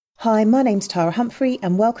Hi, my name's Tara Humphrey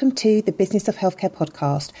and welcome to the Business of Healthcare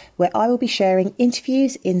podcast, where I will be sharing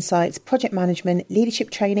interviews, insights, project management,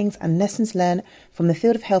 leadership trainings and lessons learned from the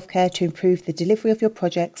field of healthcare to improve the delivery of your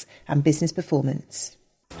projects and business performance.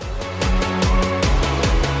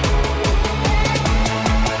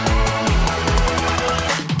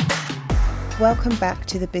 Welcome back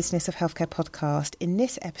to the Business of Healthcare podcast. In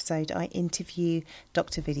this episode, I interview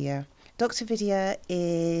Dr Vidhya. Dr Vidhya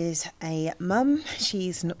is a mum,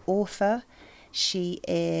 she's an author, she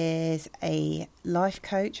is a life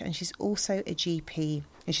coach and she's also a GP,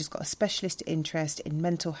 and she's got a specialist interest in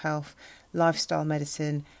mental health, lifestyle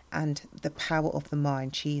medicine and the power of the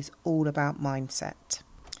mind. She's all about mindset.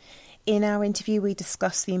 In our interview we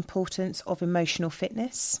discussed the importance of emotional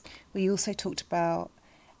fitness. We also talked about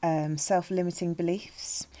self-limiting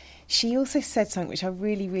beliefs. She also said something which I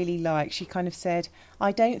really like. She kind of said,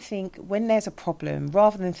 I don't think when there's a problem,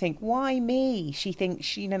 rather than think, why me? She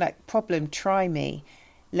thinks, problem, try me.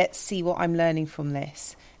 Let's see what I'm learning from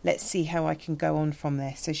this. Let's see how I can go on from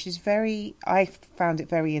this. So I found it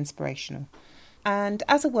very inspirational. And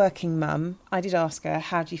as a working mum, I did ask her,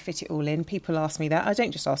 how do you fit it all in? People ask me that. I don't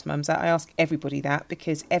just ask mums that, I ask everybody that,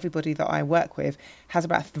 because everybody that I work with has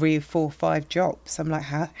about 3 or 4 or 5 jobs. I'm like,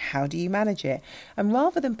 how do you manage it? And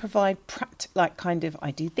rather than provide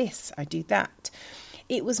I do this, I do that,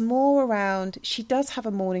 it was more around, she does have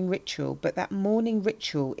a morning ritual, but that morning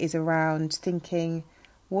ritual is around thinking,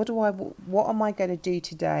 what am I going to do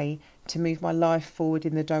today to move my life forward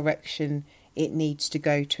in the direction it needs to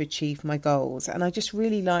go to achieve my goals? And I just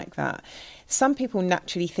really like that. Some people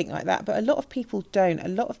naturally think like that, but a lot of people don't. A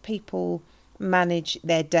lot of people manage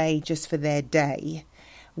their day just for their day,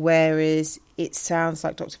 whereas it sounds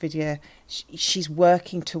like Dr Vidhya, she's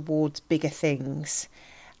working towards bigger things,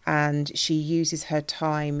 and she uses her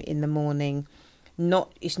time in the morning.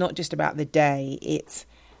 It's not just about the day, it's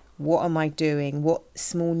what am I doing? What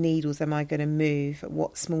small needles am I going to move?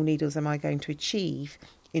 What small needles am I going to achieve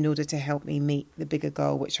in order to help me meet the bigger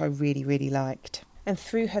goal, which I really liked. And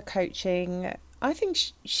through her coaching, I think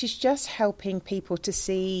she's just helping people to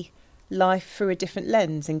see life through a different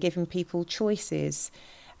lens and giving people choices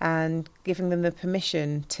and giving them the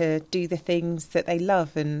permission to do the things that they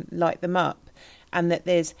love and light them up, and that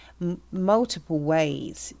there's multiple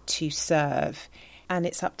ways to serve, and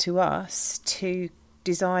it's up to us to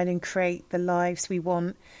design and create the lives we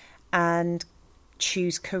want and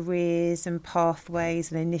choose careers and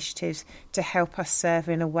pathways and initiatives to help us serve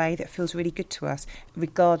in a way that feels really good to us,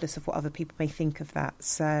 regardless of what other people may think of that.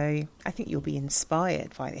 So I think you'll be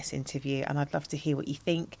inspired by this interview, and I'd love to hear what you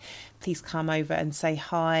think. Please come over and say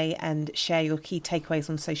hi and share your key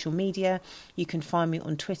takeaways on social media. You can find me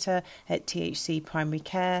on Twitter at THC Primary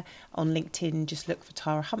Care. On LinkedIn, just look for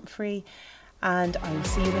Tara Humphrey, and I will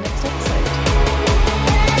see you in the next episode.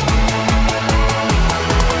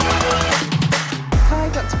 Hi,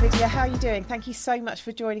 Dr Vidhya, how are you doing? Thank you so much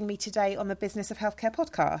for joining me today on the Business of Healthcare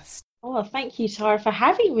podcast. Oh, thank you, Tara, for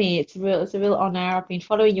having me. It's a real honour. I've been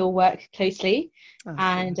following your work closely,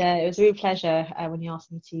 and it was a real pleasure when you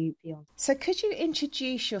asked me to be on. So could you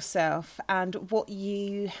introduce yourself and what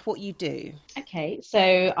you do? Okay, so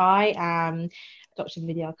I am Dr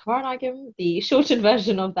Vidhya Kamarnagam. The shortened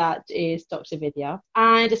version of that is Dr Vidhya.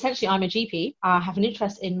 And essentially, I'm a GP. I have an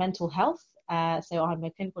interest in mental health. So I'm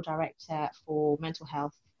a clinical director for mental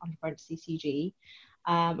health under parentheses CCG.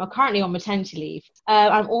 I'm currently on maternity leave.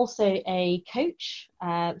 I'm also a coach. So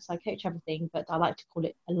I coach everything, but I like to call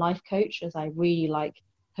it a life coach, as I really like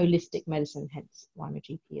holistic medicine, hence why I'm a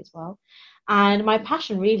GP as well. And my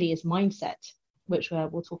passion really is mindset, which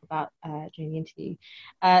we'll talk about during the interview.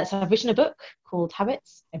 So I've written a book called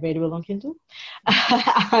Habits, available on Kindle,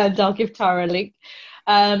 and I'll give Tara a link.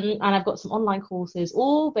 And I've got some online courses,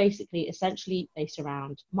 all basically essentially based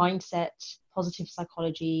around mindset, positive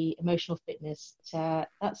psychology, emotional fitness.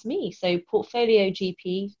 That's me. So portfolio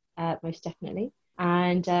GP, most definitely.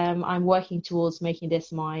 And I'm working towards making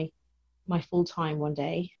this my full-time one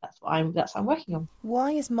day. That's what I'm working on.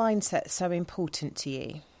 Why is mindset so important to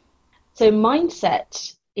you? So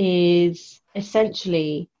mindset is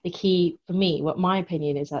essentially the key for me. What my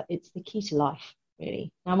opinion is that it's the key to life,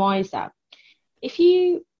 really. Now, why is that? If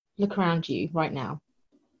you look around you right now,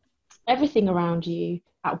 everything around you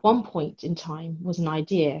at one point in time was an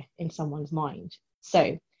idea in someone's mind.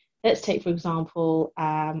 So let's take, for example,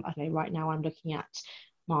 I don't know, right now I'm looking at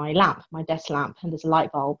my lamp, my desk lamp, and there's a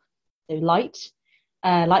light bulb. So light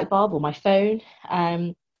bulb, or my phone.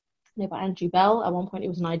 By Andrew Bell, at one point it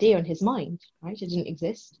was an idea in his mind, right? It didn't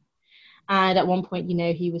exist. And at one point,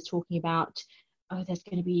 he was talking about, there's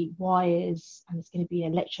going to be wires and there's going to be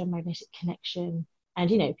an electromagnetic connection. And,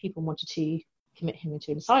 people wanted to commit him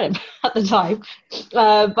into an asylum at the time.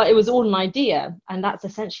 But it was all an idea. And that's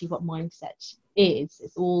essentially what mindset is.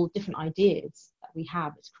 It's all different ideas that we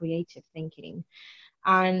have. It's creative thinking.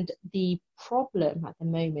 And the problem at the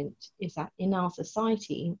moment is that in our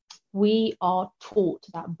society, we are taught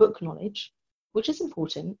that book knowledge, which is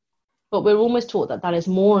important, but we're almost taught that that is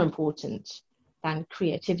more important than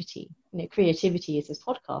creativity. Creativity is this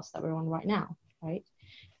podcast that we're on right now, right?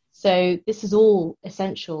 So this is all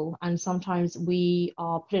essential, and sometimes we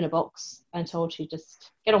are put in a box and told to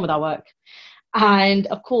just get on with our work. And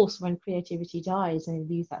of course, when creativity dies and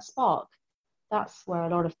you lose that spark, that's where a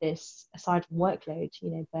lot of this, aside from workload,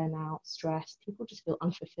 burnout, stress, people just feel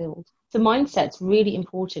unfulfilled. So mindset's really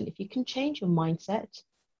important. If you can change your mindset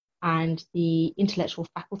and the intellectual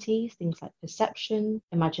faculties, things like perception,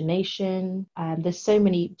 imagination, there's so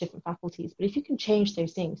many different faculties, but if you can change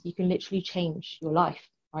those things, you can literally change your life,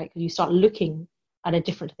 right? Because you start looking at a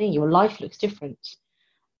different thing, your life looks different.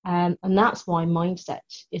 And that's why mindset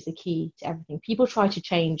is the key to everything. People try to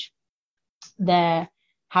change their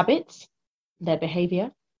habits, their behavior.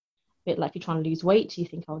 A bit like you're trying to lose weight, you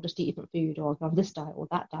think, I'll just eat different food, or I'll go on this diet or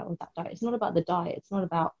that diet or that diet. It's not about the diet, it's not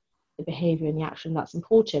about the behavior and the action. That's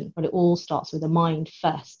important, but it all starts with the mind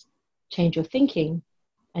first. Change your thinking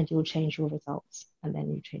and you'll change your results, and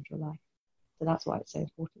then you change your life. So that's why it's so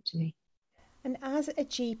important to me. And as a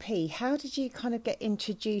GP, how did you kind of get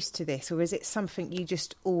introduced to this, or is it something you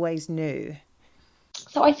just always knew?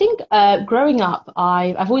 So I think growing up,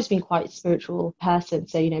 I've always been quite a spiritual person.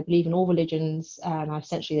 So, believe in all religions, and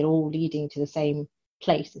essentially they're all leading to the same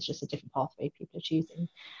place. It's just a different pathway people are choosing.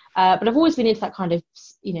 But I've always been into that kind of,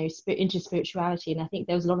 into spirituality. And I think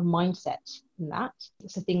there was a lot of mindset in that.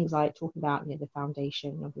 So things like talking about, the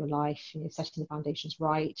foundation of your life, setting the foundations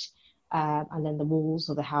right. And then the walls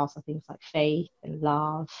of the house are things like faith and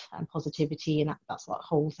love and positivity, and that's what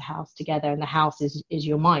holds the house together. And the house is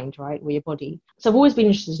your mind, right, or your body. So I've always been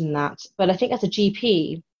interested in that. But I think as a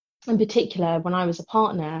GP, in particular, when I was a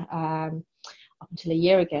partner, up until a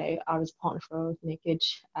year ago, I was a partner for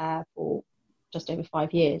for just over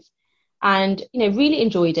 5 years, and really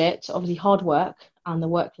enjoyed it. Obviously, hard work, and the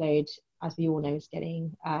workload, as we all know, is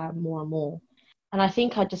getting more and more. And I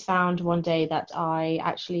think I just found one day that I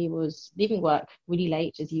actually was leaving work really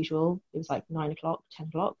late as usual. It was like 9 o'clock, 10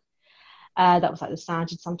 o'clock. That was like the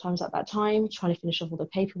standard sometimes at that time, trying to finish off all the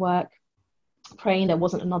paperwork, praying there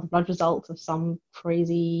wasn't another blood result of some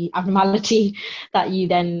crazy abnormality that you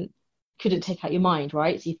then couldn't take out your mind,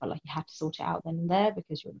 right? So you felt like you had to sort it out then and there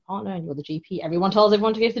because you're the partner and you're the GP. Everyone tells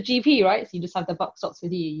everyone to go to the GP, right? So you just have the buck stops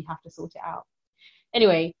with you. You have to sort it out.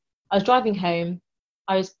 Anyway, I was driving home.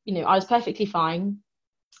 I was perfectly fine,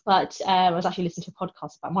 but I was actually listening to a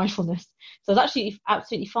podcast about mindfulness. So I was actually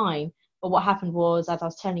absolutely fine. But what happened was, as I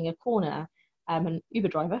was turning a corner, an Uber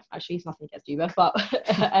driver, actually it's nothing against Uber, but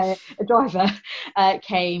a driver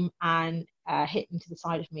came and hit into the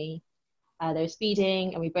side of me. They were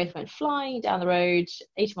speeding and we both went flying down the road,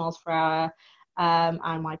 80 miles per hour.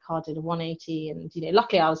 And my car did a 180, and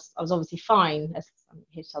luckily I was obviously fine, as I'm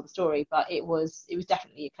here to tell the story, but it was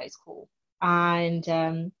definitely a close call. And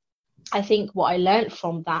I think what I learned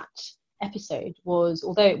from that episode was,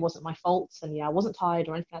 although it wasn't my fault and I wasn't tired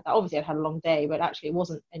or anything like that, obviously I'd had a long day, but actually it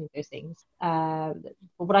wasn't any of those things. But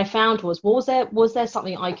what I found was there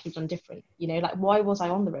something I could have done different? Like, why was I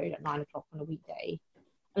on the road at 9 o'clock on a weekday?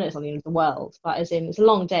 I know it's not the end of the world, but as in, it's a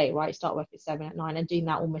long day, right? Start work at 7 at 9 and doing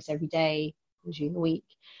that almost every day during the week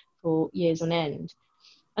for years on end.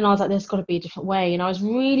 And I was like, there's got to be a different way. And I was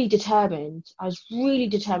really determined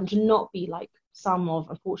to not be like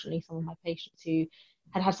unfortunately, some of my patients who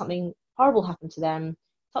had something horrible happen to them,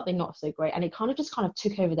 something not so great. And it kind of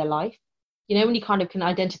took over their life. When you kind of can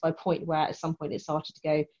identify a point where at some point it started to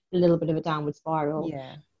go a little bit of a downward spiral.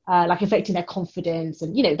 Yeah. Like affecting their confidence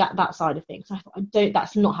and, that side of things. So I thought,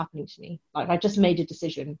 that's not happening to me. Like, I just made a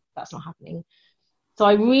decision, that's not happening. So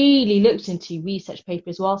I really looked into research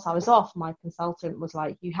papers whilst I was off. My consultant was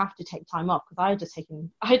like, you have to take time off, because I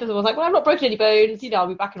was like, well, I've not broken any bones, I'll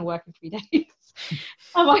be back in work in 3 days.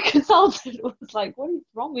 And my consultant was like, what is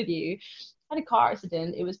wrong with you? I had a car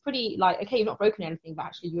accident. It was pretty like, okay, you've not broken anything, but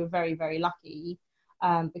actually you were very, very lucky,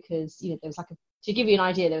 because, there was like to give you an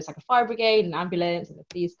idea, there was like a fire brigade, an ambulance, and a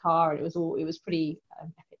police car, and it was pretty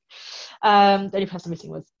epic. The only person missing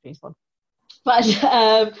was police one. But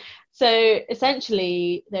so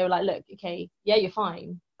essentially they were like, look, okay, yeah, you're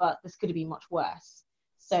fine, but this could have been much worse.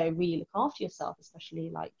 So really look after yourself, especially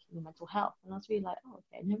like your mental health. And I was really like, oh,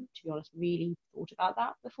 okay, never, to be honest, really thought about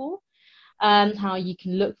that before. How you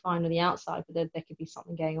can look fine on the outside, but there could be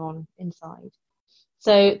something going on inside.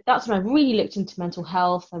 So that's when I really looked into mental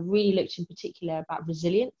health. I really looked in particular about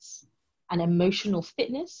resilience and emotional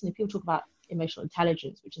fitness. People talk about emotional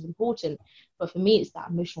intelligence, which is important, but for me it's that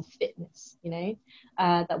emotional fitness,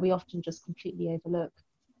 that we often just completely overlook.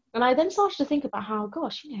 And I then started to think about how,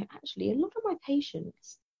 gosh, actually a lot of my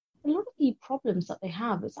patients, a lot of the problems that they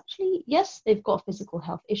have, it's actually, yes, they've got a physical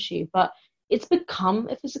health issue, but it's become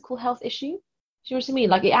a physical health issue. Do you know what I mean?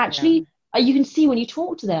 Like, it actually, you can see when you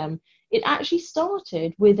talk to them, it actually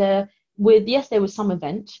started with yes, there was some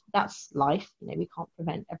event. That's life. We can't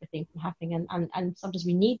prevent everything from happening, and sometimes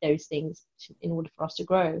we need those things in order for us to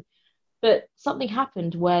grow. But something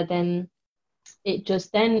happened where then it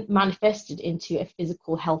just then manifested into a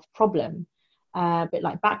physical health problem, a bit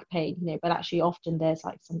like back pain, but actually often there's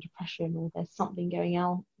like some depression or there's something going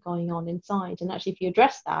on inside. And actually, if you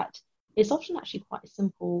address that, it's often actually quite a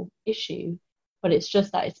simple issue, but it's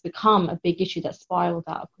just that it's become a big issue that spiraled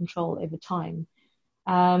out of control over time.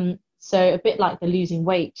 So a bit like the losing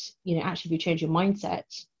weight, actually if you change your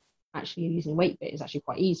mindset, actually losing weight bit is actually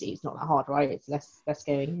quite easy. It's not that hard, right? It's less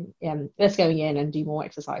going in and do more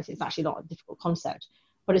exercise. It's actually not a difficult concept,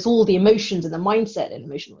 but it's all the emotions and the mindset and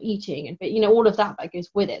emotional eating and all of that goes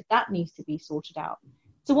with it. That needs to be sorted out.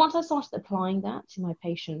 So once I started applying that to my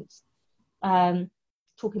patients,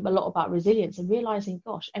 talking a lot about resilience and realizing,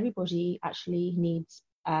 gosh, everybody actually needs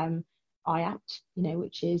IAPT,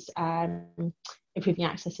 which is improving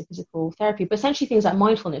access to physical therapy, but essentially things like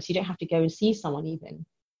mindfulness. You don't have to go and see someone even.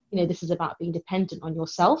 This is about being dependent on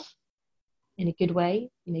yourself in a good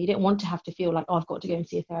way. You don't want to have to feel like, oh, I've got to go and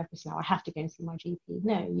see a therapist now. I have to go and see my GP.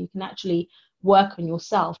 No, you can actually work on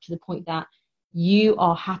yourself to the point that you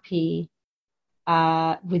are happy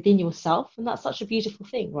within yourself. And that's such a beautiful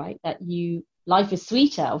thing, right? That life is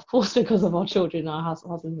sweeter, of course, because of our children, our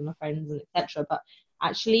husbands and our friends, and etc. But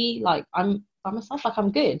actually, like, I'm by myself, like,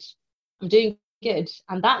 I'm good. I'm doing good.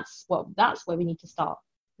 And that's where we need to start,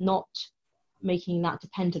 not making that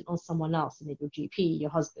dependent on someone else, your GP,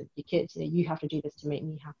 your husband, your kids. You have to do this to make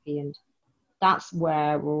me happy. And that's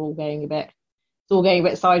where we're all going it's all going a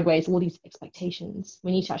bit sideways, all these expectations.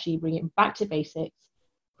 We need to actually bring it back to basics,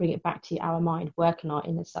 bring it back to our mind, work on our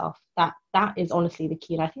inner self. That is honestly the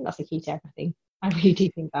key. And I think that's the key to everything. I really do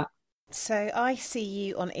think that. So I see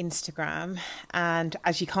you on Instagram, and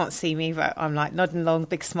as you can't see me, but I'm like nodding along,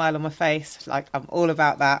 big smile on my face. Like, I'm all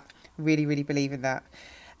about that. Really, really believe in that.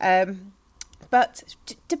 But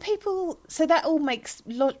do people, so that all makes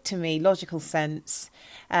to me logical sense.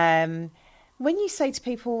 When you say to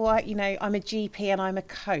people, I'm a GP and I'm a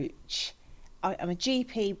coach, I'm a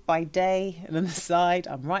GP by day, and on the side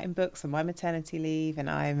I'm writing books on my maternity leave, and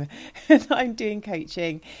I'm doing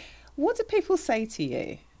coaching. What do people say to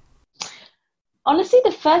you? Honestly,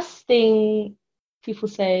 the first thing people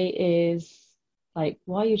say is like,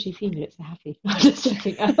 why are you a GP? You look so happy. I'm just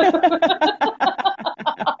joking. What's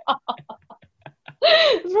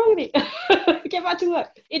wrong with you? Get back to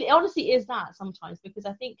work. It honestly is that sometimes, because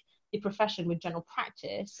I think the profession with general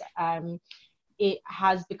practice, it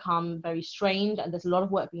has become very strained, and there's a lot of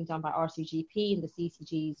work being done by RCGP and the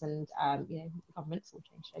CCGs and the government's all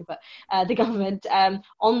changed, but the government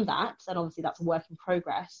on that, and obviously that's a work in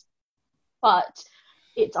progress. But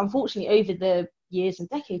it's unfortunately over the years and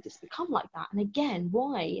decades it's become like that. And again,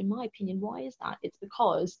 why? In my opinion, why is that? It's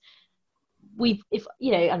because and this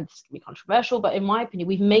can be controversial, but in my opinion,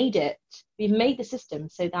 we've made the system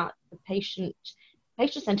so that the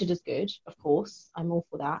patient-centered is good. Of course, I'm all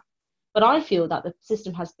for that. But I feel that the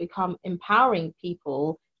system has become empowering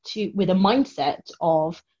people with a mindset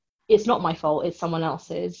of, it's not my fault, it's someone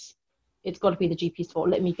else's. It's got to be the GP's fault.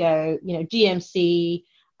 Let me go, GMC,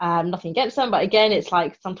 nothing against them. But again, it's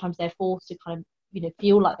like sometimes they're forced to kind of,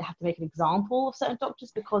 feel like they have to make an example of certain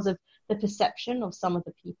doctors because of the perception of some of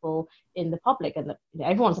the people in the public. And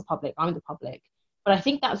everyone's the public, I'm the public. But I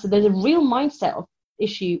think there's a real mindset of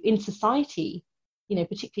issue in society,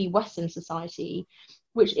 particularly Western society,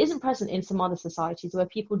 which isn't present in some other societies where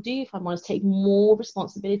people do, if I'm honest, take more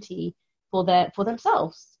responsibility for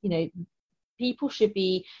themselves. People should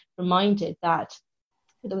be reminded that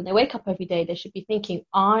when they wake up every day, they should be thinking,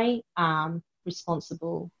 I am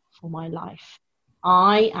responsible for my life.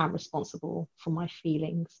 I am responsible for my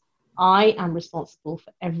feelings. I am responsible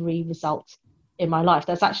for every result in my life.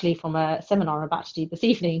 That's actually from a seminar I'm about to do this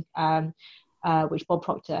evening, which Bob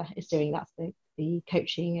Proctor is doing. That's the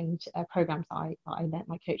coaching and programs that I led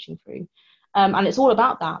my coaching through. And it's all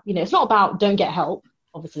about that. It's not about don't get help,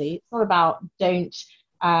 obviously. It's not about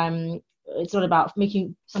it's not about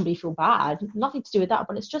making somebody feel bad. Nothing to do with that.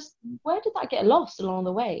 But it's just, where did that get lost along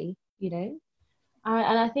the way, And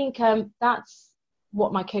I think that's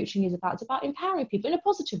what my coaching is about. It's about empowering people in a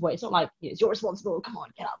positive way. It's not like, it's your responsible, come on,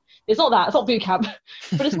 get up. It's not that, it's not boot camp.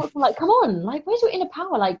 But it's not like, come on, like, where's your inner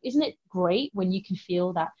power? Like, isn't it great when you can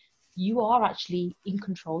feel that you are actually in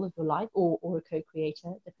control of your life, or a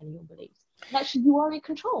co-creator, depending on beliefs. And actually you are in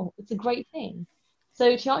control. It's a great thing.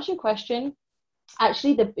 So to answer your question,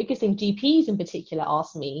 actually the biggest thing GPs in particular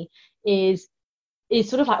ask me is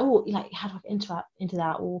sort of like, oh, like, how do I get into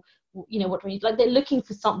that? Or, you know, what do I need? Like, they're looking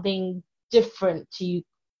for something different to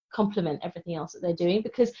complement everything else that they're doing,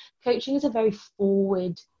 because coaching is a very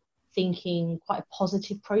forward thinking, quite a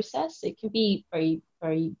positive process. It can be very,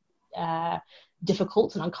 very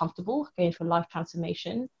difficult and uncomfortable going through a life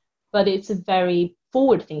transformation, but it's a very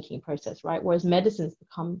forward thinking process, right? Whereas medicine's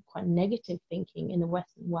become quite negative thinking in the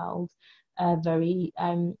Western world, very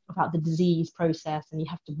about the disease process, and you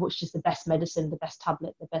have to, which is the best medicine, the best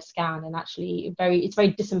tablet, the best scan, and actually it's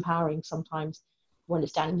very disempowering sometimes when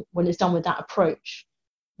it's done with that approach.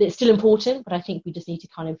 It's still important, but I think we just need to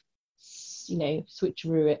kind of, you know,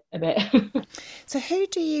 switcheroo it a bit. So who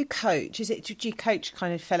do you coach? Do you coach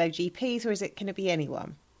kind of fellow GPs, or is it going to be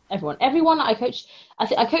anyone? Everyone I coach.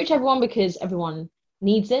 I coach everyone because everyone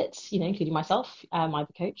needs it, you know, including myself. I'm a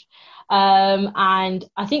coach, and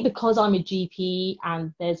I think because I'm a GP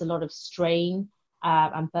and there's a lot of strain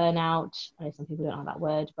and burnout. I know some people don't like that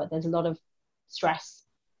word, but there's a lot of stress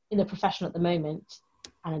in the profession at the moment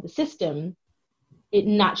and in the system. It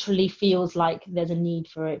naturally feels like there's a need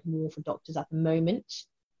for it more for doctors at the moment.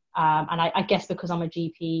 And I guess because I'm a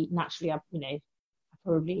GP, naturally, I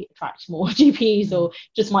probably attract more GPs, or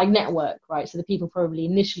just my network, right? So the people probably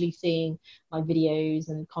initially seeing my videos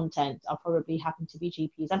and content are probably happen to be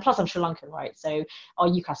GPs. And plus I'm Sri Lankan, right? So our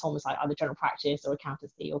UCAS almost like either general practice or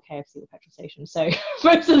accountancy or KFC or petrol station. So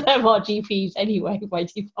most of them are GPs anyway by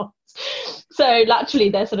default. So naturally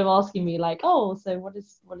they're sort of asking me like, oh, so what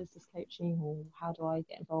is this coaching, or how do I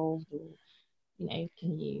get involved, or, you know,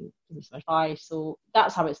 can you give me some advice? Or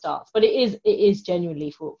that's how it starts. But it is genuinely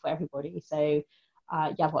for everybody. So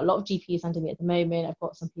I've got a lot of GPs under me at the moment. I've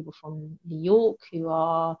got some people from New York who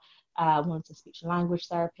are, one's a speech and language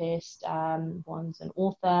therapist, one's an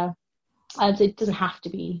author. So it doesn't have to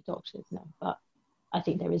be doctors, no, but I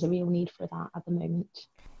think there is a real need for that at the moment.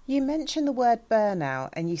 You mentioned the word burnout,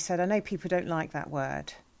 and you said, I know people don't like that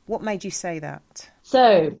word. What made you say that?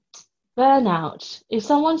 So, burnout. If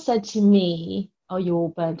someone said to me, oh, you're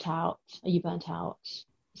all burnt out, are you burnt out?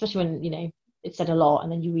 Especially when, you know, it's said a lot,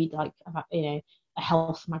 and then you read like about, you know, a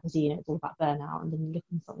health magazine, it's all about burnout, and then you look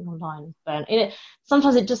at something online, burn.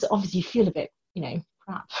 Sometimes it just, obviously you feel a bit, you know,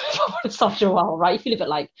 crap after a while, right? You feel a bit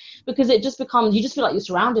like, because it just becomes, you just feel like you're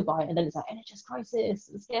surrounded by it, and then it's like NHS crisis,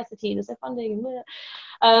 scarcity, there's no funding,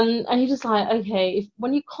 and you're just like, okay,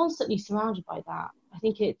 when you're constantly surrounded by that, I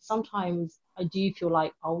think it's sometimes, I do feel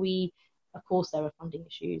like, are we, of course there are funding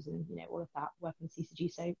issues and, you know, all of that, working with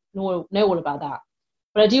CCG, so know all about that.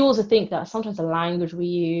 But I do also think that sometimes the language we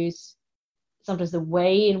use, sometimes the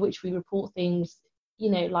way in which we report things, you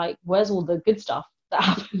know, like, where's all the good stuff that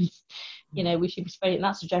happens? You know, we should be spreading,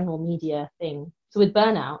 that's a general media thing. So with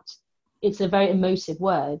burnout, it's a very emotive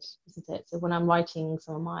word, isn't it? So when I'm writing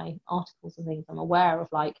some of my articles and things, I'm aware of,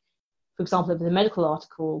 like, for example, with a medical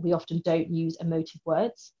article, we often don't use emotive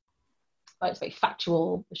words, right? It's very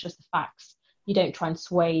factual, it's just the facts. You don't try and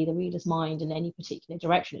sway the reader's mind in any particular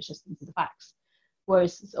direction, it's just, these are the facts.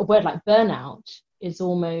 Whereas a word like burnout is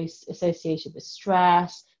almost associated with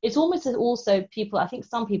stress. It's almost also people, I think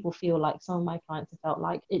some people feel like, some of my clients have felt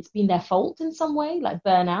like it's been their fault in some way, like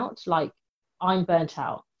burnout, like I'm burnt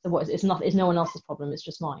out. So what is it? It's no one else's problem, it's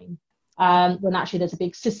just mine. When actually there's a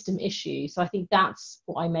big system issue. So I think that's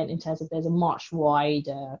what I meant in terms of there's a much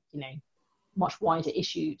wider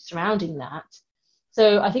issue surrounding that.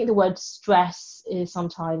 So I think the word stress is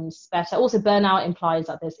sometimes better. Also, burnout implies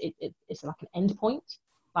that it's like an end point.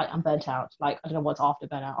 Like, I'm burnt out. Like, I don't know what's after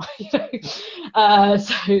burnout. So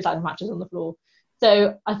it's like the mattress on the floor.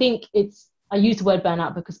 So I think I use the word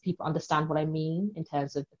burnout because people understand what I mean in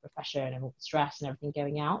terms of the profession and all the stress and everything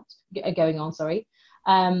going on.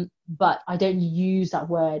 But I don't use that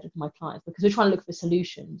word with my clients because we're trying to look for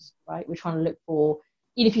solutions, right? We're trying to look for,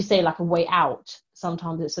 even if you say like a way out,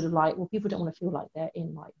 sometimes it's sort of like, well, people don't want to feel like they're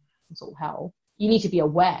in like some sort of hell. You need to be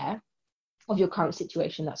aware of your current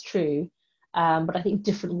situation, that's true. But I think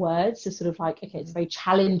different words are sort of like, okay, it's a very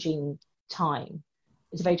challenging time.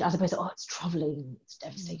 It's very, as opposed to, oh, it's troubling, it's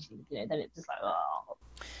devastating, you know, then it's just like, oh.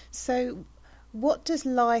 So what does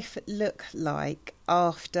life look like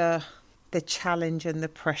after the challenge and the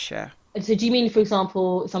pressure? So do you mean, for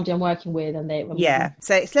example, somebody I'm working with and they... Yeah.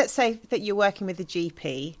 So let's say that you're working with a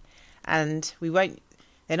GP and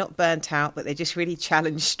they're They're not burnt out, but they're just really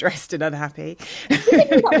challenged, stressed and unhappy. You can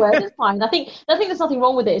use that word, it's fine. I think there's nothing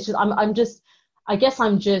wrong with it. It's just I guess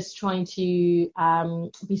I'm just trying to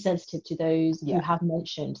be sensitive to those who have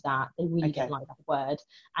mentioned that they really don't like that word.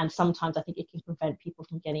 And sometimes I think it can prevent people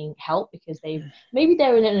from getting help because maybe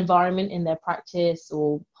they're in an environment in their practice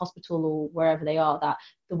or hospital or wherever they are that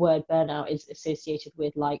the word burnout is associated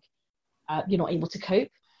with, like, you're not able to cope,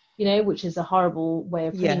 which is a horrible way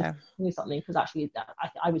of putting something, because actually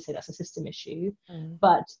I would say that's a system issue.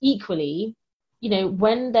 But equally,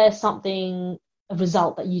 when there's something, a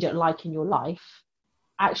result that you don't like in your life,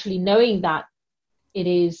 actually knowing that it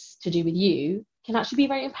is to do with you can actually be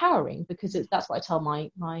very empowering, because that's what I tell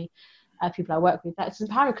my people I work with, that it's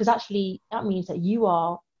empowering because actually that means that you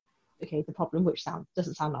are the problem, which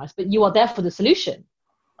doesn't sound nice, but you are there for the solution,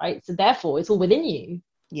 right? So therefore it's all within you,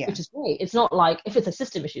 which is great. It's not like if it's a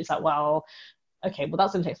system issue, it's like, well, that's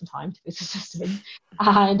going to take some time to fix the system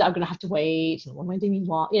and I'm going to have to wait, and what am I doing,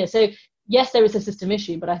 so yes, there is a system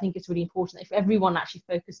issue, but I think it's really important that if everyone actually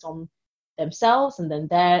focused on themselves and then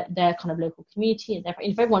their kind of local community, and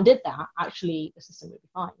if everyone did that, actually the system would be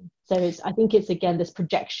fine. So I think it's again this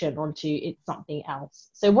projection onto it's something else.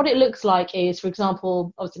 So what it looks like is, for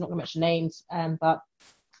example, obviously not going to mention names, but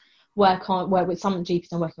work with some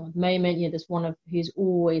GPs I'm working on at the moment. There's one she's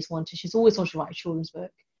always wanted to write a children's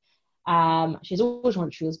book. She's always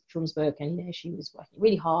wanted a children's book, and she was working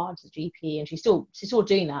really hard as a GP, and she's still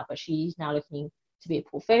doing that, but she's now looking to be a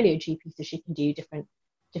portfolio GP so she can do different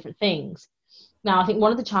things. Now, I think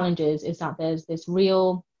one of the challenges is that there's this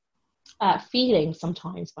real feeling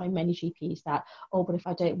sometimes by many GPs that, but if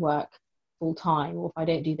I don't work full time, or if I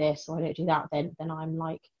don't do this or I don't do that, then I'm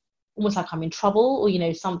like almost like I'm in trouble,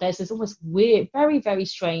 or there's this almost weird, very, very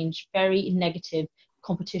strange, very negative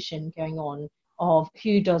competition going on of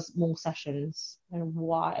who does more sessions and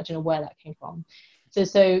why. I don't know where that came from.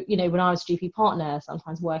 So when I was GP partner,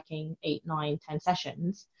 sometimes working 8, 9, 10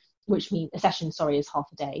 sessions, which means a session, is half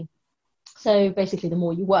a day. So basically the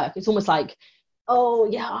more you work, it's almost like,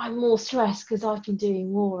 I'm more stressed because I've been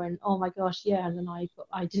doing more, and oh my gosh, and then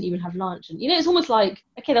I didn't even have lunch, and it's almost like,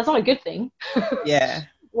 okay, that's not a good thing.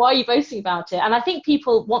 Why are you boasting about it? And I think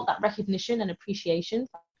people want that recognition and appreciation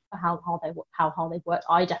for how hard they've worked.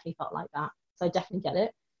 I definitely felt like that, so I definitely get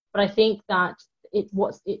it. But I think that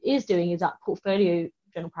what it is doing is that portfolio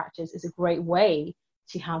general practice is a great way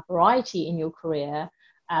to have variety in your career.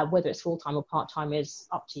 Whether it's full-time or part-time is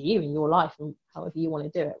up to you in your life and however you want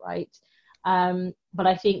to do it, right? But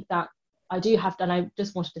I think that I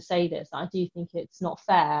just wanted to say this, I do think it's not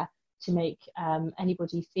fair to make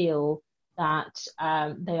anybody feel that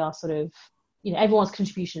they are sort of, everyone's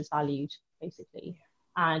contribution is valued, basically.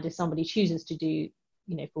 And if somebody chooses to do,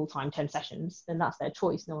 full-time 10 sessions, then that's their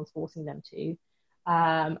choice. No one's forcing them to.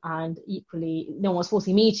 And equally, no one's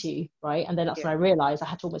forcing me to, right? And then that's when I realized I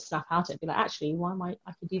had to almost snap out at it, be like, actually,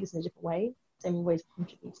 I could do this in a different way, same ways of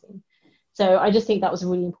contributing. So I just think that was a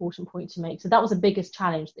really important point to make. So that was the biggest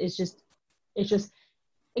challenge. It's just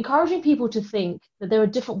encouraging people to think that there are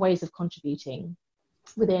different ways of contributing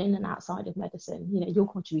within and outside of medicine. You're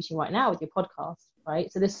contributing right now with your podcast,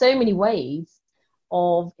 right? So there's so many ways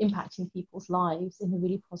of impacting people's lives in a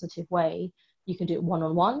really positive way. You can do it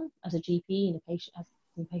one-on-one as a GP and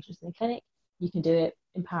patients in a clinic. You can do it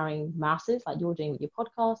empowering masses like you're doing with your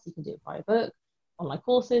podcast. You can do it via a book, online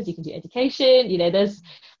courses. You can do education.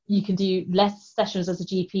 You can do less sessions as a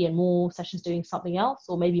GP and more sessions doing something else,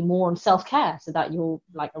 or maybe more on self-care, so that you're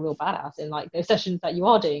like a real badass in like those sessions that you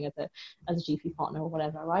are doing as a GP partner or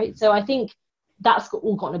whatever, right? So I think that's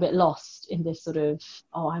all gotten a bit lost in this sort of,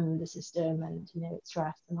 I'm in the system and it's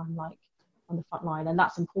stressed and I'm like on the front line, and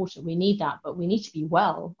that's important. We need that, but we need to be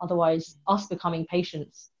well. Otherwise, us becoming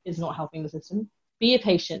patients is not helping the system. Be a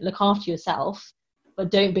patient, look after yourself, but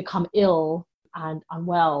don't become ill and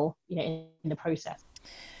unwell, in the process.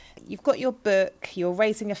 You've got your book, you're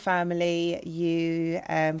raising a family, you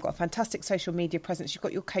got a fantastic social media presence, you've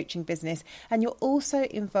got your coaching business, and you're also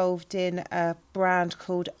involved in a brand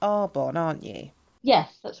called Arbonne, aren't you?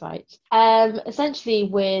 Yes, that's right. Essentially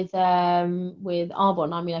with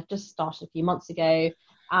Arbonne, I've just started a few months ago,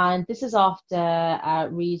 and this is after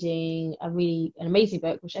reading an amazing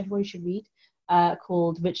book, which everybody should read,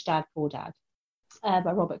 called Rich Dad, Poor Dad,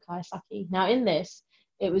 by Robert Kiyosaki. Now, in this,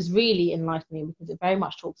 it was really enlightening because it very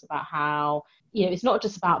much talks about how, it's not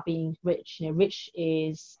just about being rich. Rich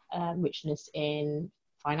is richness in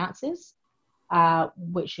finances,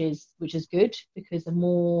 which is good, because the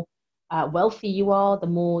more wealthy you are, the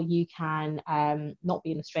more you can not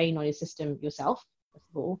be in a strain on your system yourself, first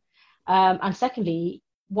of all. And secondly,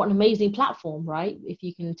 what an amazing platform, right? If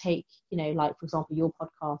you can take, like, for example, your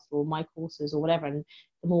podcast or my courses or whatever, and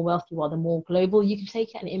the more wealthy you are, the more global you can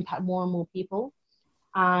take it and impact more and more people.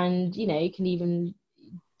 And, you can even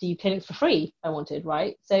do clinics for free if I wanted,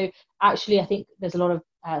 right? So actually, I think there's a lot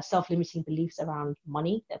of self-limiting beliefs around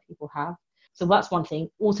money that people have. So that's one thing.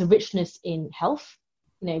 Also, richness in health,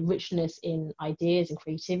 richness in ideas and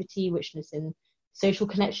creativity, richness in social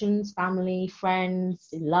connections, family, friends,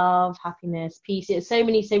 love, happiness, peace. It's so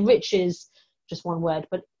many. So rich is just one word.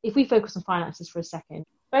 But if we focus on finances for a second,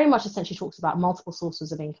 very much essentially talks about multiple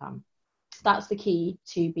sources of income. That's the key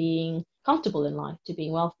to being comfortable in life, to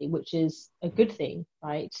being wealthy, which is a good thing,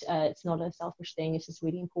 right? It's not a selfish thing. It's just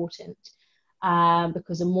really important,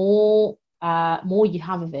 because the more you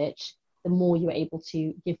have of it, the more you're able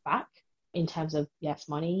to give back in terms of, yes,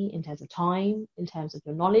 money, in terms of time, in terms of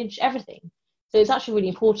your knowledge, everything. So it's actually really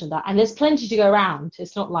important that, and there's plenty to go around.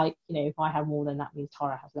 It's not like, if I have more, then that means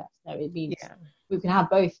Tara has less. No, it means we can have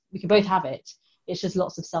both. We can both have it. It's just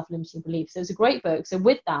lots of self-limiting beliefs. So it's a great book. So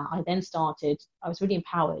with that, I was really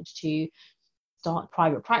empowered to start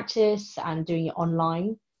private practice and doing it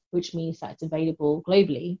online, which means that it's available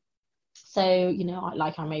globally. So,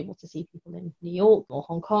 I'm able to see people in New York or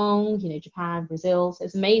Hong Kong, Japan, Brazil. So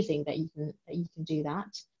it's amazing that you can do that.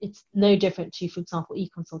 It's no different to, for example,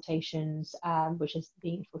 e-consultations, which is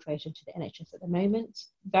being infiltrated to the NHS at the moment.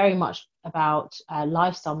 Very much about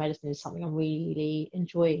lifestyle medicine is something I'm really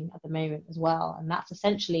enjoying at the moment as well. And that's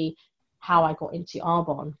essentially how I got into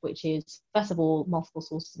Arbonne, which is, first of all, multiple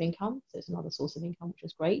sources of income. So it's another source of income, which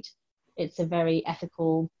is great. It's a very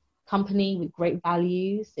ethical company with great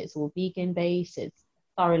values. It's all vegan based. It's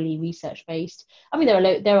thoroughly research based. I mean,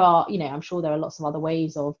 there are I'm sure there are lots of other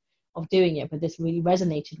ways of doing it, but this really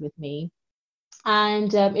resonated with me.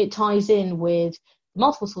 And it ties in with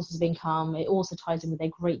multiple sources of income. It also ties in with their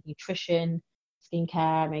great nutrition,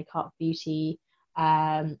 skincare, makeup, beauty,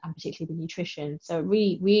 and particularly the nutrition. So it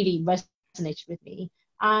really, really resonated with me.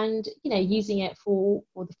 And using it for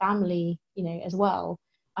the family, as well.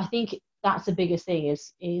 I think that's the biggest thing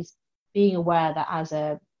is being aware that as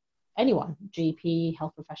anyone, GP,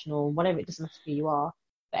 health professional, whatever, it doesn't matter who you are,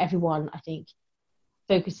 but everyone, I think,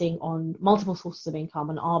 focusing on multiple sources of income,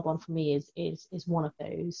 and Arbonne for me is one of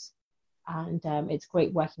those. And it's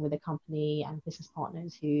great working with a company and business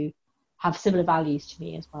partners who have similar values to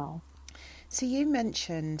me as well. So you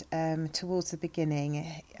mentioned towards the beginning,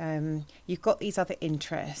 you've got these other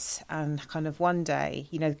interests, and kind of one day,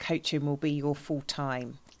 coaching will be your full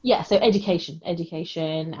time. Yeah, so education,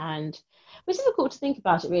 and it's difficult to think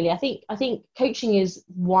about it really. I think coaching is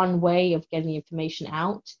one way of getting information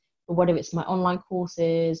out, but whether it's my online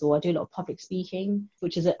courses or I do a lot of public speaking,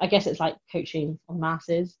 which is, I guess it's like coaching on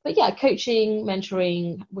masses. But yeah, coaching,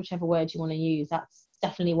 mentoring, whichever word you want to use, that's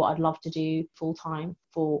definitely what I'd love to do full time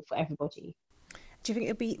for everybody. Do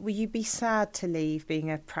you think will you be sad to leave being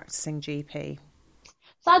a practicing GP?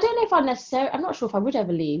 So I don't know if I'm not sure if I would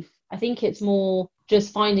ever leave. I think it's more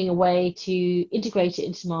just finding a way to integrate it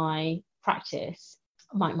into my practice,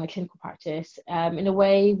 my clinical practice, in a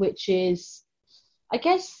way which is, I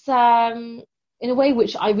guess, in a way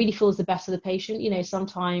which I really feel is the best for the patient.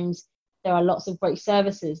 Sometimes there are lots of great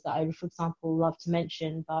services that I would, for example, love to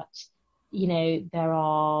mention, but, there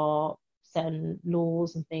are certain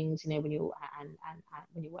laws and things, when you're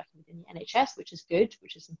when you're working within the NHS, which is good,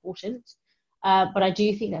 which is important. But I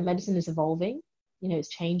do think that medicine is evolving. It's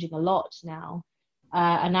changing a lot now.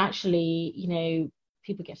 And actually,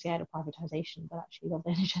 people get scared of privatization, but actually the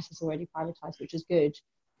NHS is already privatized, which is good,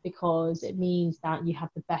 because it means that you have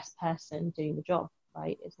the best person doing the job,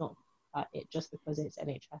 right? It's not it just because it's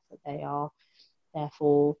NHS that they are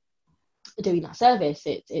therefore doing that service.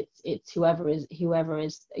 It's whoever is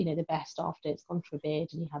the best after it's gone through a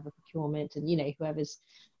bid and you have a procurement, and whoever's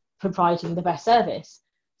providing the best service.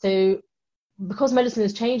 So because medicine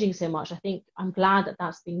is changing so much, I think I'm glad that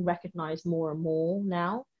that's being recognized more and more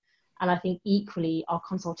now. And I think equally our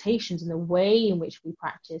consultations and the way in which we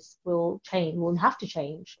practice will have to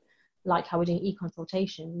change. Like how we're doing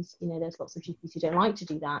e-consultations, there's lots of GPs who don't like to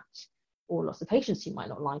do that, or lots of patients who might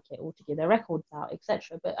not like it, or to give their records out,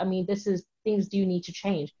 etc. But I mean, things do need to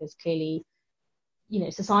change, because clearly,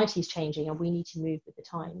 society is changing and we need to move with the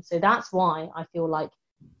time. So that's why I feel like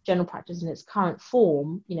general practice in its current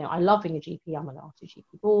form, I love being a GP. I'm on the R2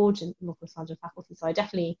 GP board and North West London faculty, so I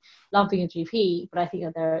definitely love being a GP, but I think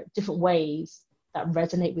that there are different ways that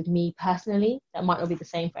resonate with me personally that might not be the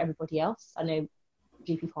same for everybody else. I know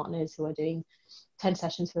GP partners who are doing 10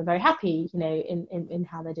 sessions who are very happy, in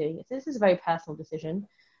how they're doing it. So this is a very personal decision.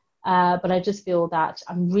 But I just feel that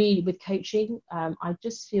I'm really, with coaching, I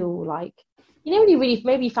just feel like you know, when you really,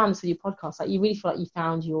 maybe you found this with your podcast, like you really feel like you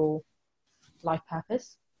found your life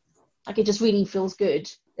purpose. Like it just really feels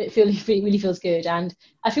good. It really feels good. And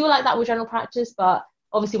I feel like that with general practice, but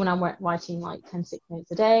obviously when I'm writing like 10 sick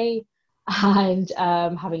notes a day and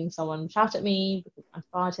having someone shout at me because of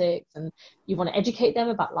antibiotics, and you want to educate them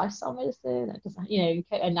about lifestyle medicine, it doesn't, you know,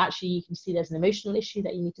 and actually you can see there's an emotional issue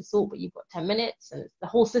that you need to sort, but you've got 10 minutes, and it's the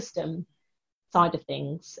whole system side of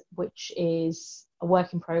things, which is a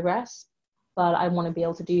work in progress. But I want to be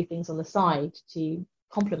able to do things on the side to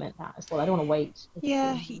complement that as well. I don't want to wait.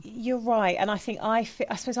 Yeah, you're right. And I think I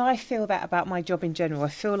suppose I feel that about my job in general. I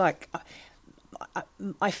feel like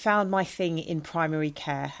I found my thing in primary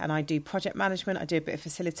care, and I do project management. I do a bit of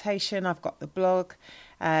facilitation. I've got the blog.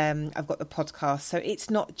 I've got the podcast. So it's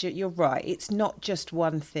not, you're right. It's not just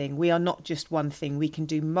one thing. We are not just one thing. We can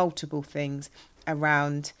do multiple things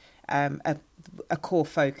around a core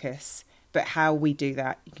focus. But how we do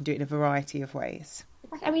that, you can do it in a variety of ways.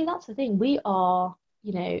 I mean, that's the thing. We are,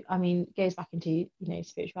 you know, I mean, it goes back into, you know,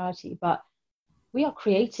 spirituality, but we are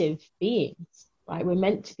creative beings, right? We're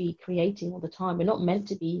meant to be creating all the time. We're not meant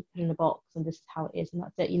to be put in a box and this is how it is and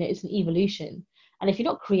that's it. You know, it's an evolution. And if you're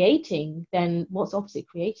not creating, then what's opposite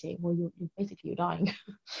creating? Well, you're dying.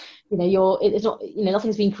 You know, it's not, you know,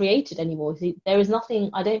 nothing's being created anymore. See, there is nothing.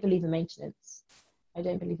 I don't believe in maintenance.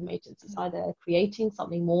 It's either creating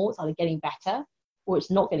something more, it's either getting better, or it's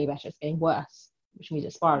not getting better, it's getting worse, which means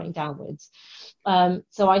it's spiraling downwards.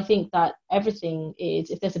 So I think that everything is,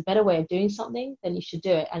 if there's a better way of doing something, then you should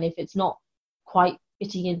do it. And if it's not quite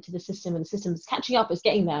fitting into the system and the system is catching up, it's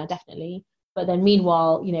getting there, definitely. But then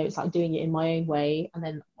meanwhile, you know, it's like doing it in my own way. And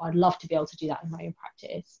then I'd love to be able to do that in my own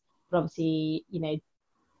practice. But obviously, you know,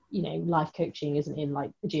 life coaching isn't in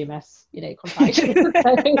like the GMS, you know, contract.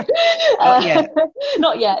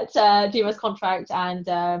 Not yet. GMS contract,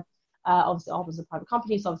 and obviously I was a private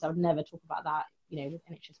company, so obviously I would never talk about that, you know, with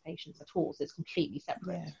NHS patients at all. So it's completely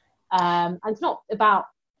separate. And it's not about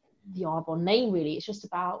the Arbonne name really. It's just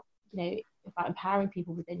about, you know, about empowering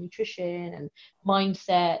people with their nutrition and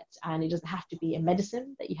mindset, and it doesn't have to be a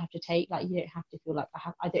medicine that you have to take. Like you don't have to feel like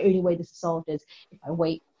the only way this is solved is if I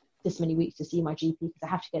wait this many weeks to see my GP because I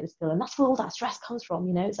have to get this pill, and that's where all that stress comes from.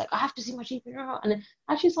 You know, it's like I have to see my GP, and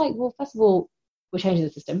actually it's like, well, first of all, we're changing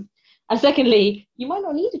the system, and secondly, you might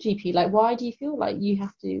not need a GP. Like, why do you feel like you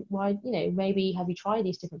have to? Why, you know, maybe have you tried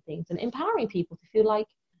these different things, and empowering people to feel like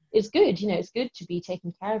it's good. You know, it's good to be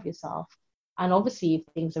taking care of yourself, and obviously if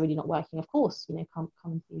things are really not working, of course, you know, come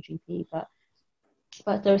and see your GP, but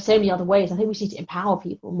there are so many other ways. I think we need to empower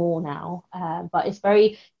people more now. But it's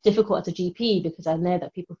very difficult as a GP because I know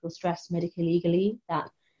that people feel stressed medically, legally, that,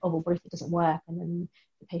 oh, well, what if it doesn't work? And then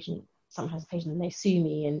sometimes the patient, and they sue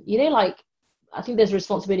me. And, you know, like, I think there's a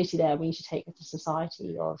responsibility there we need to take as a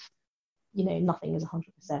society of, you know, nothing is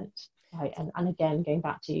 100%. Right? And again, going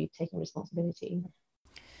back to taking responsibility.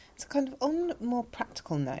 So kind of on a more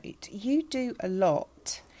practical note, you do a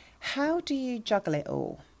lot. How do you juggle it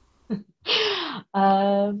all?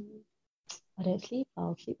 I don't sleep.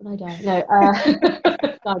 I'll sleep when I die. No,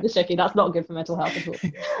 no, I'm just joking. That's not good for mental health at all.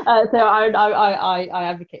 So I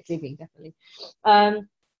advocate sleeping, definitely.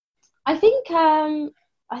 I think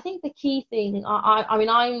the key thing. I mean,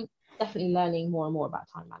 I'm definitely learning more and more about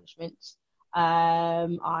time management.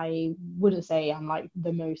 I wouldn't say I'm like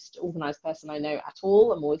the most organized person I know at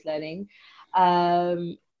all. I'm always learning.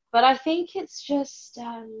 But I think it's just.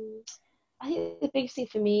 I think the biggest thing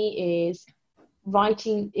for me is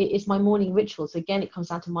writing. It's my morning ritual. So again, it comes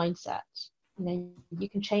down to mindset. You know, you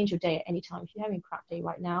can change your day at any time. If you're having a crap day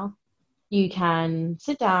right now, you can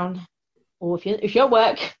sit down, or if you're at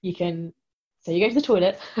work, you can say you're going to the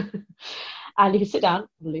toilet, and you can sit down,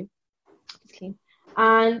 it's clean,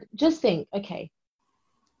 and just think, okay,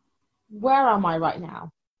 where am I right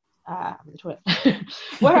now? I'm in the toilet.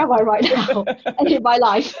 Where am I right now in my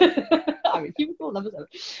life? I mean, people call them.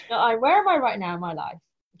 No, where am I right now in my life?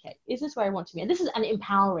 Okay, is this where I want to be? And this is an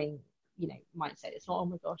empowering, you know, mindset. It's not, oh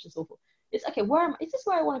my gosh, it's awful. It's okay. Is this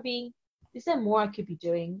where I want to be? Is there more I could be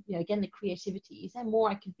doing? You know, again, the creativity. Is there more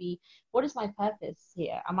I could be? What is my purpose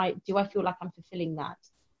here? Do I feel like I'm fulfilling that?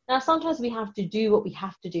 Now, sometimes we have to do what we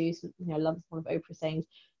have to do. So, you know, I love one of Oprah's sayings: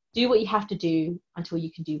 do what you have to do until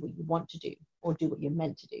you can do what you want to do, or do what you're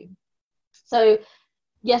meant to do. So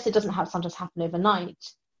yes, it doesn't sometimes happen overnight,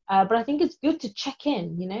 but I think it's good to check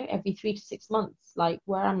in, you know, every 3 to 6 months. Like,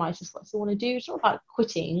 where am I? Is this what I still want to do? It's not about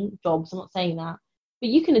quitting jobs. I'm not saying that, but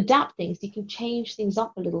you can adapt things. You can change things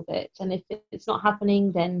up a little bit. And if it's not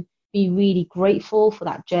happening, then be really grateful for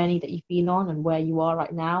that journey that you've been on and where you are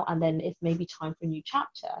right now. And then it's maybe time for a new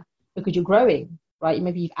chapter because you're growing, right?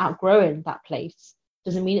 Maybe you've outgrown that place.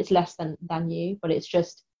 Doesn't mean it's less than you, but it's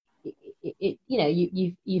just,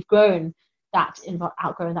 you've grown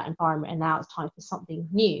outgrown that environment, and now it's time for something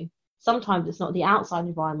new. Sometimes it's not the outside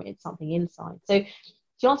environment, it's something inside. So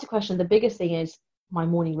to answer the question, the biggest thing is my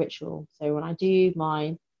morning ritual. So when I do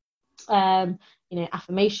my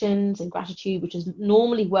affirmations and gratitude, which is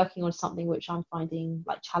normally working on something which I'm finding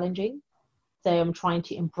like challenging. So I'm trying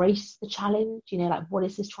to embrace the challenge, like, what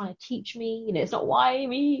is this trying to teach me? It's not why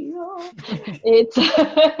me, it's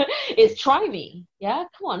it's try me. Yeah,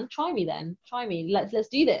 come on, try me then. Try me. Let's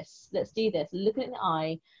do this. Let's do this. Look it in the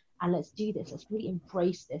eye and let's do this. Let's really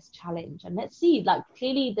embrace this challenge. And let's see, like,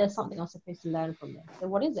 clearly there's something I'm supposed to learn from this. So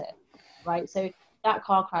what is it? Right. So that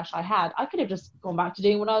car crash I had, I could have just gone back to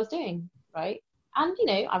doing what I was doing. Right. And,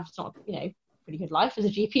 I've not, pretty good life as a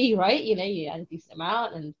GP, right? You had a decent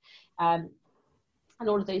amount and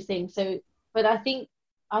all of those things. So, but I think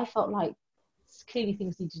I felt like clearly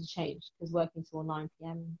things needed to change, because working till 9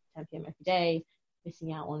 p.m, 10 p.m. every day,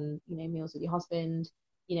 missing out on, meals with your husband,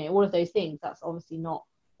 all of those things, that's obviously not,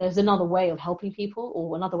 there's another way of helping people,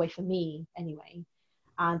 or another way for me anyway.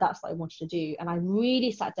 And that's what I wanted to do. And I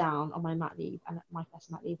really sat down on my mat leave, and my first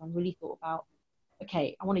mat leave, and really thought about,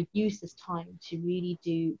 okay, I want to use this time to really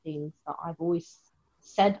do things that I've always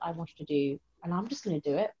said I wanted to do, and I'm just going to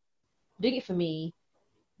do it. I'm doing it for me.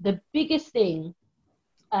 The biggest thing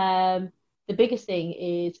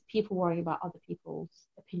is people worrying about other people's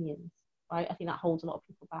opinions, right? I think that holds a lot of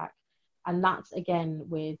people back. And that's, again,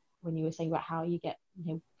 with when you were saying about how you get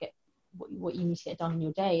what you need to get done in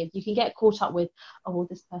your day. You can get caught up with, oh, well,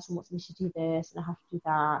 this person wants me to do this and I have to do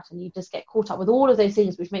that. And you just get caught up with all of those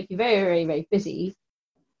things, which make you very, very, very busy,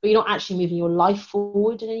 but you're not actually moving your life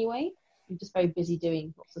forward in any way. You're just very busy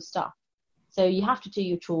doing lots of stuff. So you have to do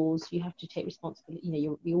your chores, you have to take responsibility,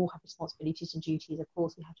 we all have responsibilities and duties, of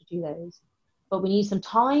course we have to do those. But we need some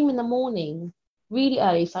time in the morning, really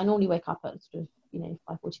early. So I normally wake up at sort of,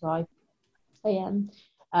 5:45 a.m,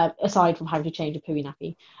 aside from having to change a pooey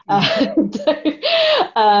nappy. I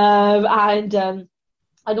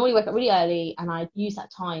normally wake up really early, and I use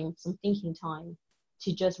that time, some thinking time,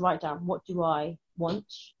 to just write down, what do I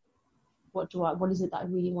want? What is it that I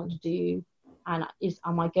really want to do? And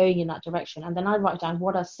am I going in that direction? And then I write down,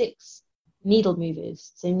 what are 6 needle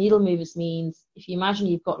movers? So needle movers means, if you imagine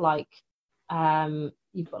you've got like a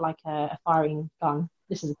firing gun.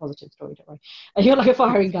 This is a positive story, don't worry. You've got like a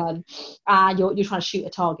firing gun, and you're trying to shoot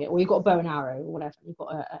a target, or you've got a bow and arrow or whatever. You've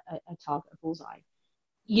got a target, a bullseye.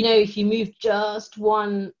 If you move just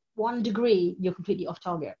one degree, you're completely off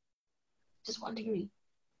target. Just 1 degree.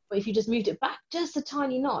 But if you just moved it back just a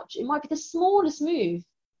tiny notch, it might be the smallest move.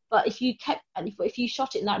 But if you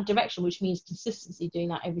shot it in that direction, which means consistency, doing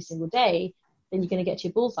that every single day, then you're going to get to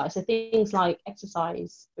your bullseye. So things like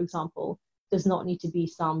exercise, for example, does not need to be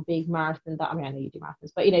some big marathon I know you do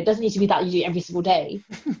marathons, but it doesn't need to be that you do every single day.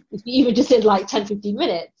 If you even just did like 10-15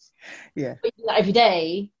 minutes, but you do that every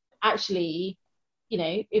day, actually,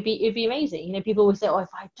 it'd be amazing. People always say, oh, if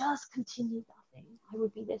I just continued that thing, I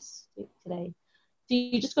would be this today. So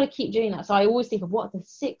you just got to keep doing that. So I always think of, what are the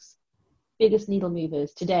 6 biggest needle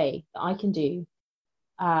movers today that I can do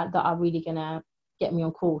that are really gonna get me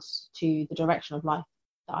on course to the direction of life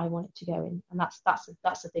that I want it to go in. And that's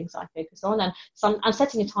the things that I focus on. And I'm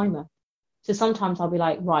setting a timer. So sometimes I'll be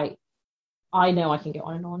like, right, I know I can get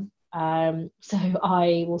on and on. So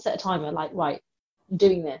I will set a timer, like, right, I'm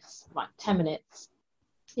doing this, like 10 minutes.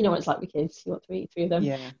 You know what it's like with kids, you got three of them.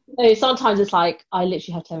 Yeah. So sometimes it's like, I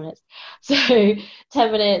literally have 10 minutes. So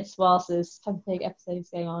 10 minutes whilst there's Peppa episodes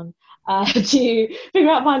going on, to figure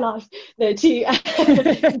out my life. No,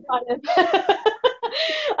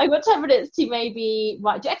 I've got 10 minutes to maybe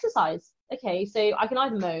do exercise. Okay, so I can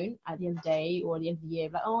either moan at the end of the day or at the end of the year,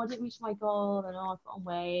 like, oh, I didn't reach my goal, and oh, I've got on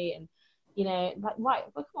weight, and like, right,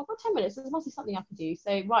 but come on, I've got 10 minutes. There must be something I can do.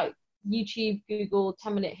 So right, YouTube, Google,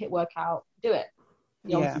 10-minute HIIT workout, do it.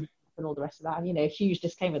 And all the rest of that, and huge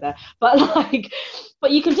disclaimer there, but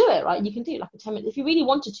you can do it, right? You can do like a 10 minutes if you really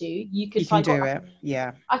wanted to. You can do it.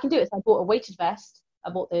 Yeah, I can do it. So I bought a weighted vest, I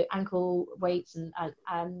bought the ankle weights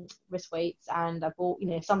and wrist weights, and I bought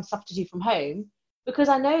some stuff to do from home, because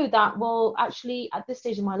I know that, well, actually at this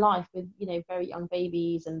stage in my life with very young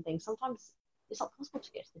babies and things, sometimes it's not possible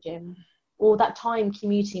to get to the gym, or that time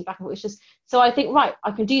commuting back and forth. It's just, so I think, right, I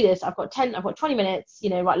can do this. I've got 20 minutes,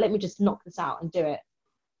 right, let me just knock this out and do it.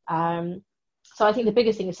 So I think the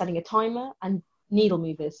biggest thing is setting a timer and needle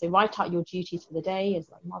movers. So write out your duties for the day as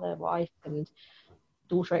like mother, wife, and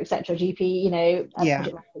daughter, etc., GP,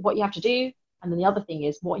 what you have to do. And then the other thing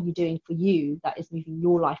is, what are you doing for you that is moving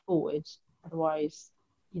your life forward? Otherwise,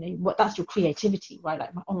 that's your creativity, right?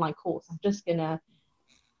 Like my online course, I'm just gonna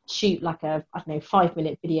shoot like a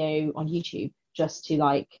 5-minute video on YouTube just to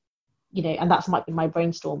like and that's might be my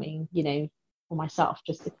brainstorming, for myself,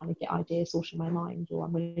 just to kind of get ideas sorted in my mind, or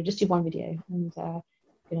I'm going to just do one video and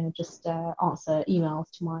just answer emails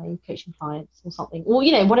to my coaching clients or something, or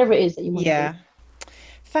whatever it is that you want to do.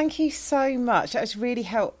 Thank you so much. That was really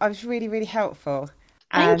I was really, really helpful.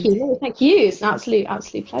 Thank you. No, thank you. It's an absolute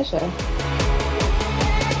pleasure.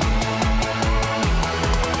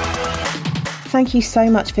 Thank you so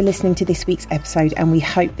much for listening to this week's episode, and we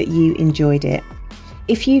hope that you enjoyed it.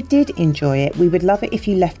 If you did enjoy it, we would love it if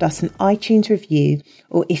you left us an iTunes review,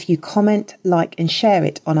 or if you comment, like and share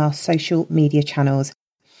it on our social media channels.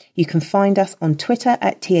 You can find us on Twitter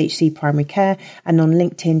at THC Primary Care, and on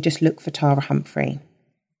LinkedIn, just look for Tara Humphrey.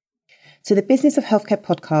 So the Business of Healthcare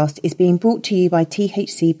podcast is being brought to you by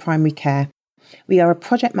THC Primary Care. We are a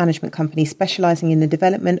project management company specialising in the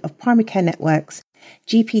development of primary care networks,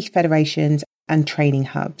 GP federations and training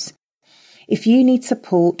hubs. If you need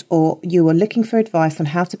support or you are looking for advice on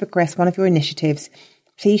how to progress one of your initiatives,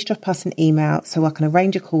 please drop us an email so I can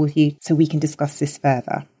arrange a call with you so we can discuss this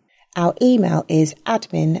further. Our email is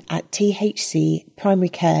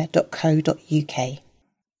admin@thcprimarycare.co.uk.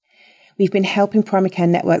 We've been helping primary care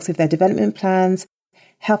networks with their development plans,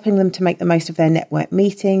 helping them to make the most of their network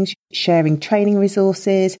meetings, sharing training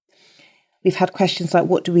resources. We've had questions like,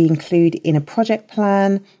 what do we include in a project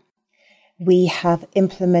plan? We have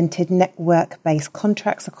implemented network-based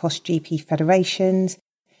contracts across GP federations.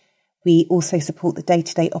 We also support the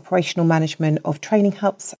day-to-day operational management of training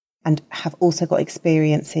hubs and have also got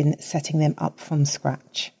experience in setting them up from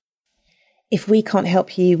scratch. If we can't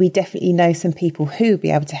help you, we definitely know some people who will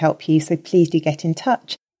be able to help you, so please do get in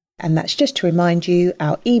touch. And that's just to remind you,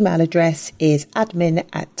 our email address is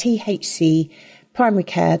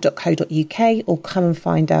admin@thcprimarycare.co.uk, or come and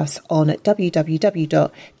find us on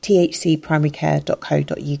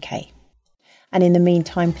www.thcprimarycare.co.uk. And in the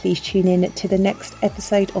meantime, please tune in to the next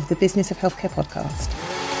episode of the Business of Healthcare podcast.